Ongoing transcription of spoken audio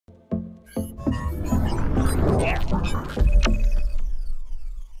Hello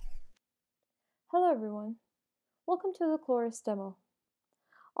everyone, welcome to the Cloras demo.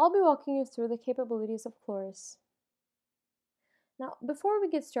 I'll be walking you through the capabilities of Cloras. Now, before we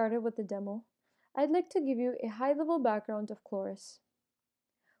get started with the demo, I'd like to give you a high-level background of Cloras.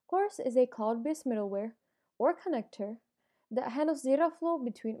 Cloras is a cloud-based middleware or connector that handles data flow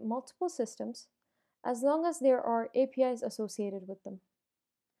between multiple systems as long as there are APIs associated with them.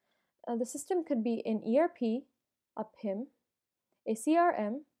 The system could be an ERP, a PIM, a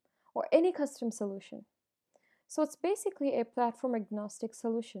CRM, or any custom solution. So it's basically a platform-agnostic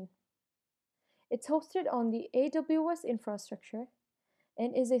solution. It's hosted on the AWS infrastructure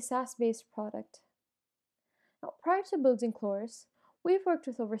and is a SaaS-based product. Now, prior to building Cloras, we've worked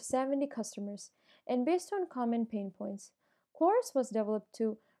with over 70 customers, and based on common pain points, Cloras was developed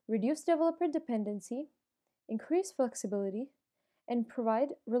to reduce developer dependency, increase flexibility, and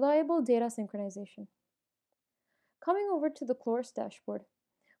provide reliable data synchronization. Coming over to the Cloras dashboard,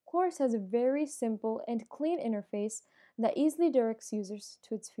 Cloras has a very simple and clean interface that easily directs users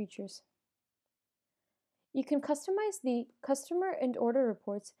to its features. You can customize the customer and order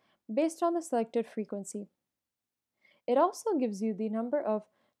reports based on the selected frequency. It also gives you the number of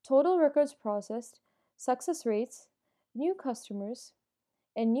total records processed, success rates, new customers,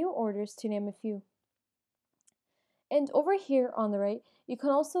 and new orders, to name a few. And over here on the right, you can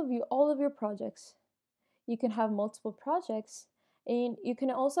also view all of your projects. You can have multiple projects, and you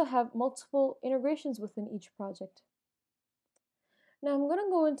can also have multiple integrations within each project. Now I'm going to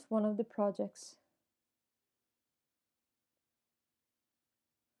go into one of the projects.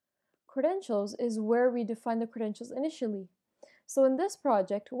 Credentials is where we define the credentials initially. So in this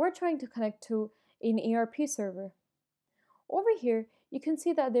project, we're trying to connect to an ERP server. Over here, you can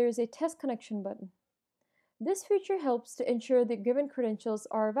see that there is a test connection button. This feature helps to ensure that given credentials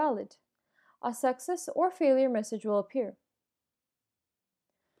are valid. A success or failure message will appear.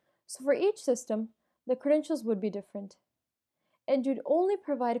 So for each system, the credentials would be different. And you'd only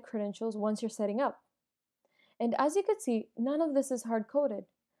provide credentials once you're setting up. And as you can see, none of this is hard-coded.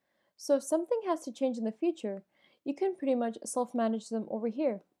 So if something has to change in the future, you can pretty much self-manage them over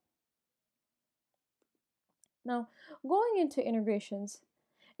here. Now, going into integrations.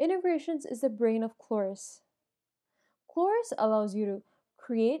 Integrations is the brain of Cloras. Cloras allows you to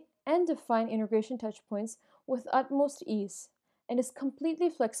create and define integration touchpoints with utmost ease, and is completely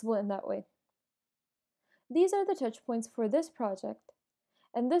flexible in that way. These are the touchpoints for this project,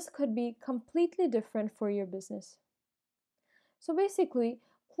 and this could be completely different for your business. So basically,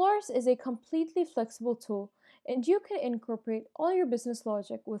 Cloras is a completely flexible tool, and you can incorporate all your business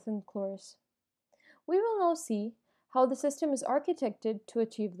logic within Cloras. We will now see how the system is architected to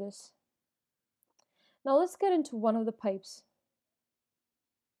achieve this. Now let's get into one of the pipes.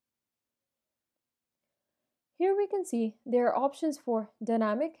 Here we can see there are options for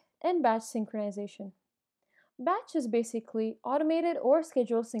dynamic and batch synchronization. Batch is basically automated or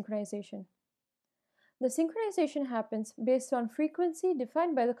scheduled synchronization. The synchronization happens based on frequency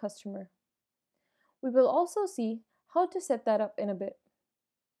defined by the customer. We will also see how to set that up in a bit.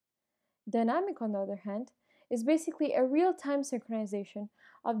 Dynamic, on the other hand, is basically a real-time synchronization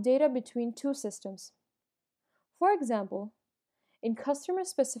of data between two systems. For example, in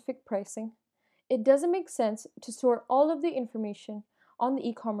customer-specific pricing, it doesn't make sense to store all of the information on the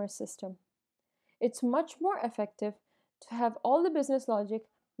e-commerce system. It's much more effective to have all the business logic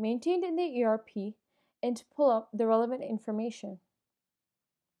maintained in the ERP and to pull up the relevant information.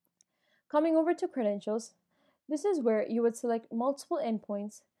 Coming over to credentials, this is where you would select multiple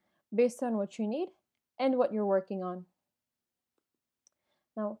endpoints based on what you need and what you're working on.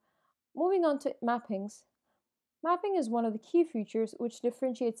 Now, moving on to mappings. Mapping is one of the key features which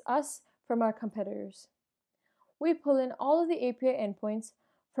differentiates us from our competitors. We pull in all of the API endpoints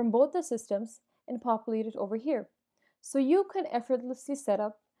from both the systems and populate it over here, so you can effortlessly set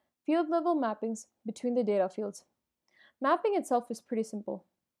up field-level mappings between the data fields. Mapping itself is pretty simple.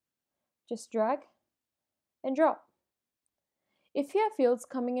 Just drag and drop. If you have fields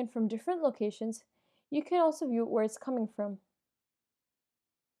coming in from different locations, you can also view where it's coming from.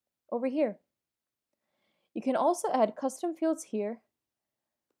 Over here. You can also add custom fields here,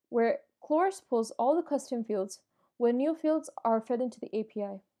 where Cloras pulls all the custom fields when new fields are fed into the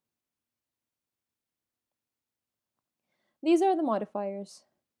API. These are the modifiers.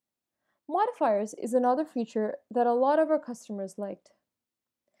 Modifiers is another feature that a lot of our customers liked.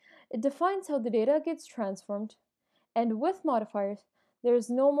 It defines how the data gets transformed, and with modifiers, there is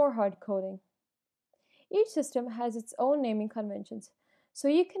no more hard coding. Each system has its own naming conventions, so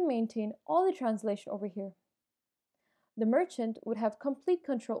you can maintain all the translation over here. The merchant would have complete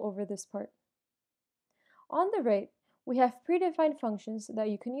control over this part. On the right, we have predefined functions that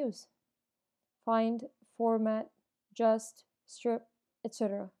you can use: find, format, just, strip,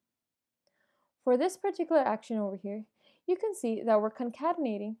 etc. For this particular action over here, you can see that we're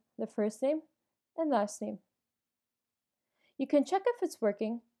concatenating the first name and last name. You can check if it's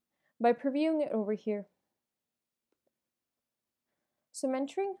working by previewing it over here. So I'm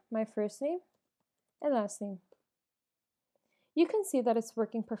entering my first name and last name. You can see that it's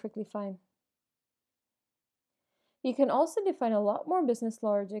working perfectly fine. You can also define a lot more business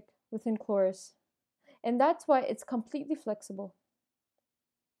logic within Cloras, and that's why it's completely flexible.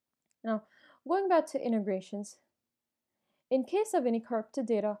 Now, going back to integrations, in case of any corrupted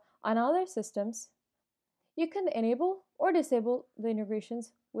data on other systems, you can enable or disable the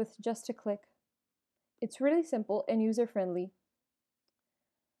integrations with just a click. It's really simple and user-friendly.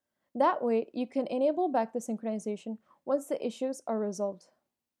 That way, you can enable back the synchronization once the issues are resolved.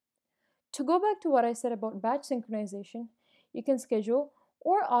 To go back to what I said about batch synchronization, you can schedule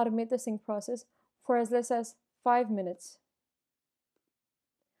or automate the sync process for as less as 5 minutes.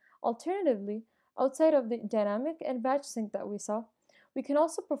 Alternatively, outside of the dynamic and batch sync that we saw, we can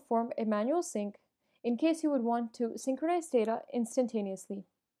also perform a manual sync in case you would want to synchronize data instantaneously.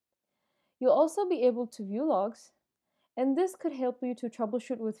 You'll also be able to view logs, and this could help you to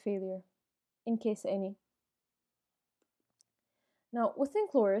troubleshoot with failure, in case any. Now, within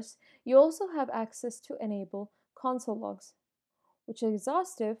Cloras, you also have access to enable console logs, which is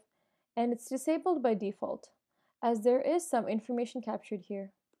exhaustive, and it's disabled by default, as there is some information captured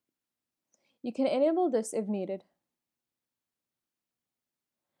here. You can enable this if needed.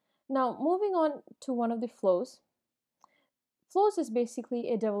 Now, moving on to one of the flows. Flows is basically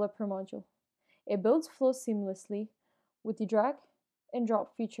a developer module. It builds flows seamlessly with the drag and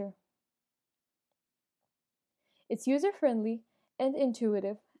drop feature. It's user-friendly and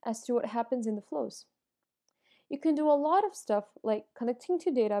intuitive as to what happens in the flows. You can do a lot of stuff like connecting to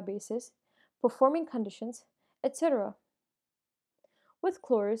databases, performing conditions, etc. With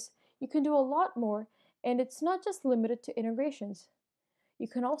Cloras, you can do a lot more, and it's not just limited to integrations. You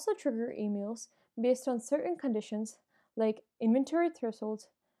can also trigger emails based on certain conditions like inventory thresholds,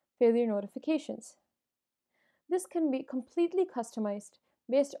 failure notifications. This can be completely customized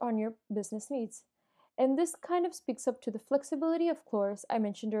based on your business needs, and this kind of speaks up to the flexibility of Cloras I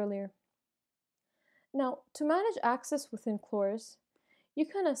mentioned earlier. Now, to manage access within Cloras, you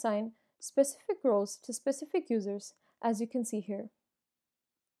can assign specific roles to specific users, as you can see here.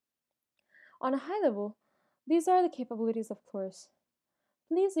 On a high level, these are the capabilities of Cloras.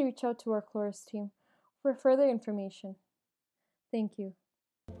 Please reach out to our Cloras team for further information. Thank you.